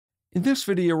In this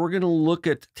video, we're going to look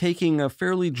at taking a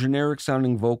fairly generic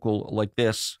sounding vocal like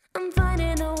this I'm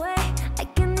finding a way,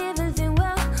 I can never think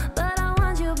well, but I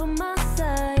want you by my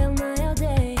side all night, all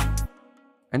day.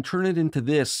 and turn it into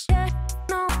this. Yeah,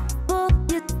 no, bull,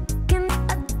 you can,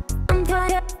 I'm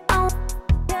fine, oh,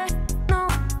 yeah, no,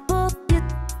 bull, you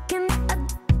can,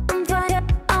 I'm fine,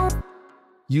 oh.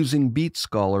 Using Beat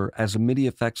Scholar as a MIDI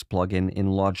effects plugin in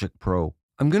Logic Pro.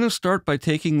 I'm going to start by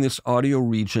taking this audio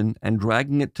region and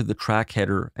dragging it to the track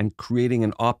header and creating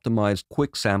an optimized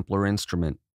quick sampler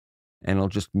instrument. And I'll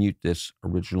just mute this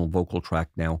original vocal track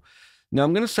now. Now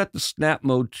I'm going to set the snap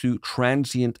mode to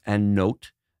transient and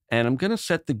note. And I'm going to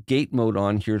set the gate mode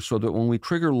on here so that when we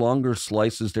trigger longer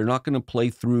slices, they're not going to play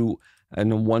through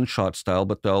in a one-shot style,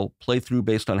 but they'll play through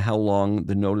based on how long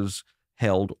the note is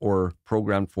held or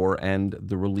programmed for and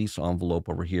the release envelope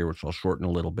over here, which I'll shorten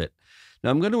a little bit. Now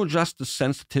I'm going to adjust the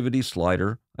sensitivity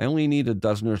slider. I only need a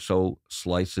dozen or so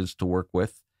slices to work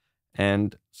with,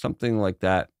 and something like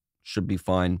that should be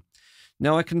fine.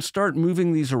 Now I can start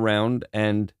moving these around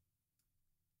and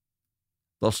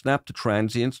they'll snap to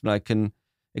transients, and I can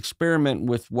experiment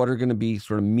with what are going to be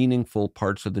sort of meaningful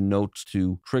parts of the notes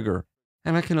to trigger.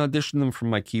 And I can audition them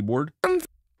from my keyboard.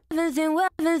 Everything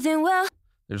well,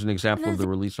 There's an example of the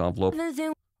release envelope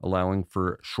allowing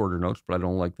for shorter notes, but I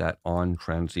don't like that on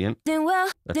transient.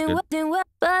 That's good.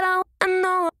 but I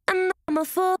know I'm a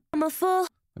fool, I'm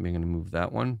going to move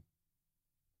that one.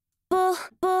 fool,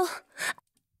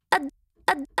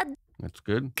 That's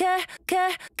good. care,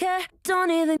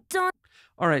 don't.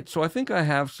 All right, so I think I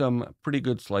have some pretty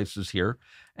good slices here,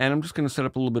 and I'm just going to set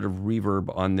up a little bit of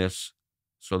reverb on this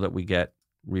so that we get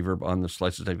reverb on the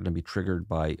slices that are going to be triggered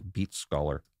by Beat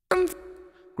Scholar.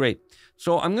 Great.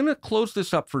 So I'm going to close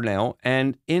this up for now,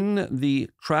 and in the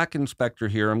track inspector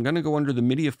here, I'm going to go under the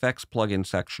MIDI effects plugin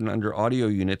section under audio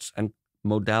units and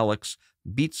modalics,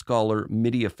 Beat Scholar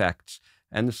MIDI effects,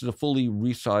 and this is a fully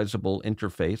resizable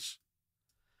interface.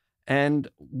 And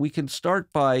we can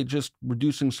start by just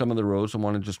reducing some of the rows. I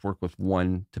want to just work with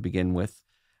one to begin with,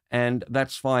 and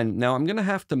that's fine. Now I'm going to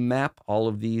have to map all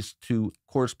of these to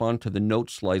correspond to the note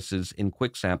slices in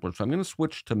Quick Sampler, so I'm going to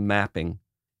switch to mapping.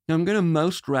 Now I'm going to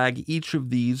mouse drag each of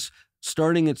these,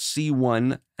 starting at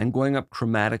C1 and going up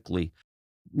chromatically.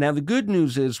 Now the good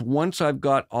news is once I've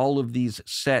got all of these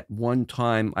set one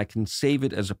time, I can save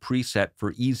it as a preset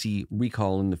for easy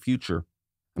recall in the future.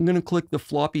 I'm going to click the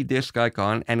floppy disk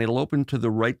icon and it'll open to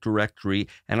the right directory,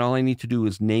 and all I need to do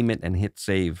is name it and hit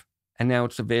save. And now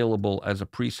it's available as a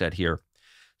preset here.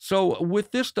 So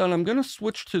with this done, I'm going to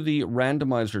switch to the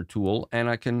randomizer tool, and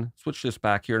I can switch this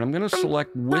back here, and I'm going to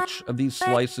select which of these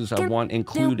slices I want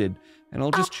included, and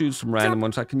I'll just choose some random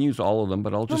ones. I can use all of them,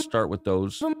 but I'll just start with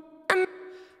those.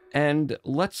 And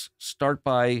let's start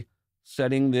by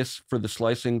setting this for the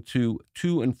slicing to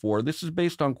 2 and 4. This is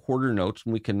based on quarter notes,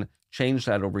 and we can change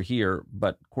that over here,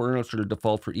 but quarter notes are the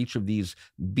default for each of these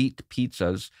beat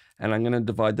pizzas, and I'm going to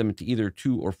divide them into either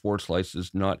 2 or 4 slices,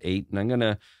 not 8, and I'm going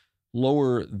to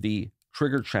lower the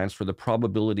trigger chance for the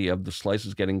probability of the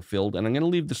slices getting filled, and I'm going to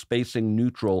leave the spacing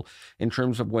neutral in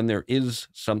terms of when there is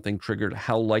something triggered,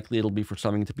 how likely it'll be for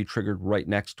something to be triggered right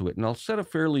next to it. And I'll set a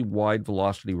fairly wide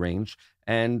velocity range,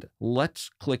 and let's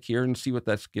click here and see what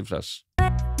that gives us.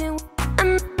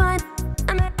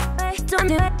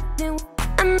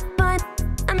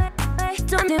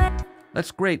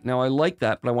 That's great. Now I like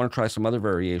that, but I want to try some other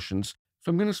variations. So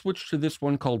I'm going to switch to this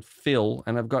one called Fill,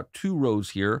 and I've got 2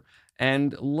 rows here.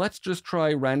 And let's just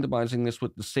try randomizing this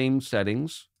with the same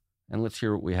settings, and let's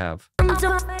hear what we have.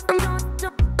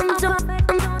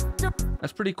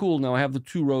 That's pretty cool. Now I have the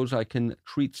 2 rows I can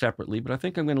treat separately, but I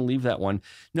think I'm going to leave that one.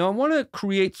 Now I want to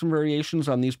create some variations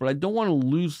on these, but I don't want to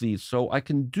lose these, so I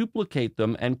can duplicate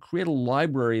them and create a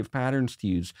library of patterns to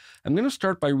use. I'm going to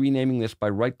start by renaming this by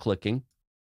right-clicking,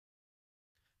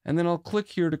 and then I'll click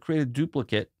here to create a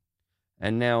duplicate,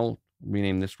 and now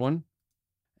rename this one,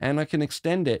 and I can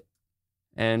extend it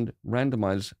and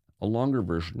randomize a longer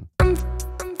version.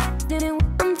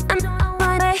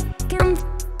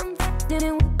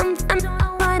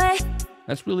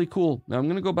 That's really cool. Now I'm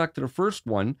going to go back to the first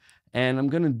one, and I'm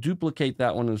going to duplicate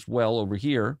that one as well over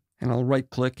here, and I'll right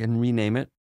click and rename it,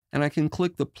 and I can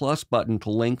click the plus button to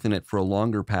lengthen it for a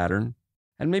longer pattern,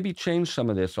 and maybe change some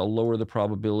of this. I'll lower the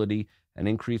probability and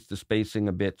increase the spacing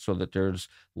a bit so that there's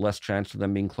less chance of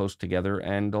them being close together,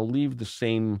 and I'll leave the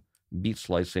same beat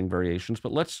slicing variations,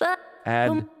 but let's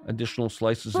add additional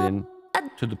slices in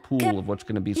to the pool of what's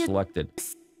going to be selected.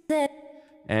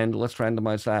 And let's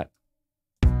randomize that.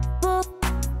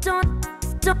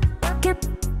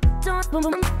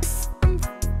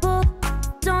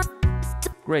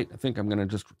 Great. I think I'm going to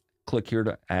just click here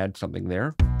to add something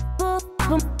there.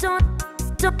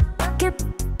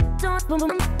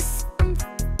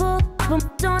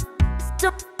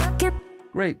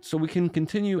 Great, so we can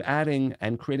continue adding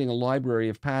and creating a library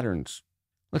of patterns.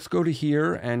 Let's go to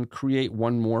here and create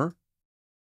one more.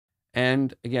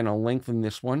 And again, I'll lengthen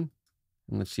this one,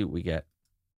 and let's see what we get.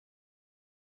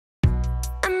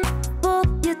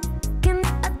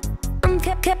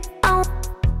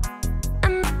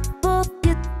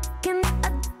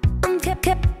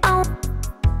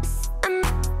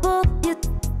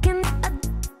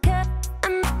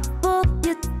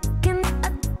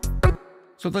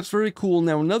 So that's very cool.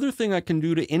 Now, another thing I can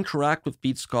do to interact with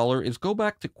Beat Scholar is go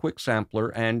back to Quick Sampler,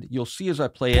 and you'll see as I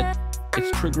play it, it's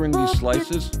triggering these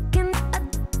slices.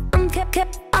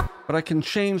 But I can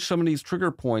change some of these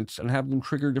trigger points and have them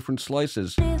trigger different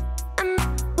slices. Change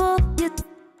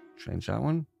that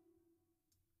one.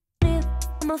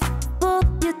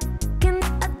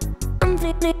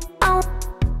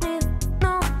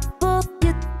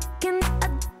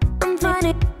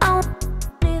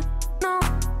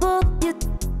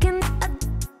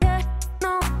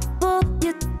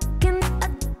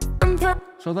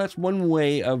 So that's one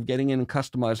way of getting in and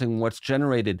customizing what's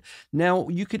generated. Now,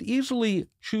 you could easily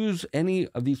choose any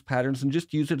of these patterns and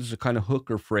just use it as a kind of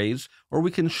hook or phrase, or we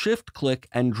can shift-click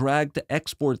and drag to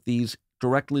export these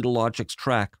directly to Logic's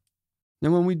track.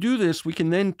 Now, when we do this, we can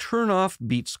then turn off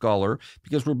Beat Scholar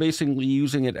because we're basically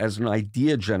using it as an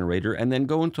idea generator, and then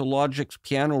go into Logic's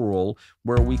piano roll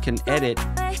where we can edit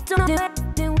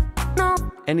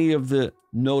any of the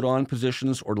note on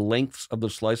positions or lengths of the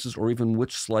slices, or even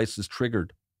which slice is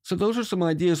triggered. So those are some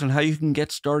ideas on how you can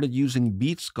get started using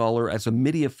Beat Scholar as a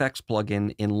MIDI effects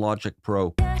plugin in Logic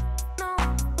Pro.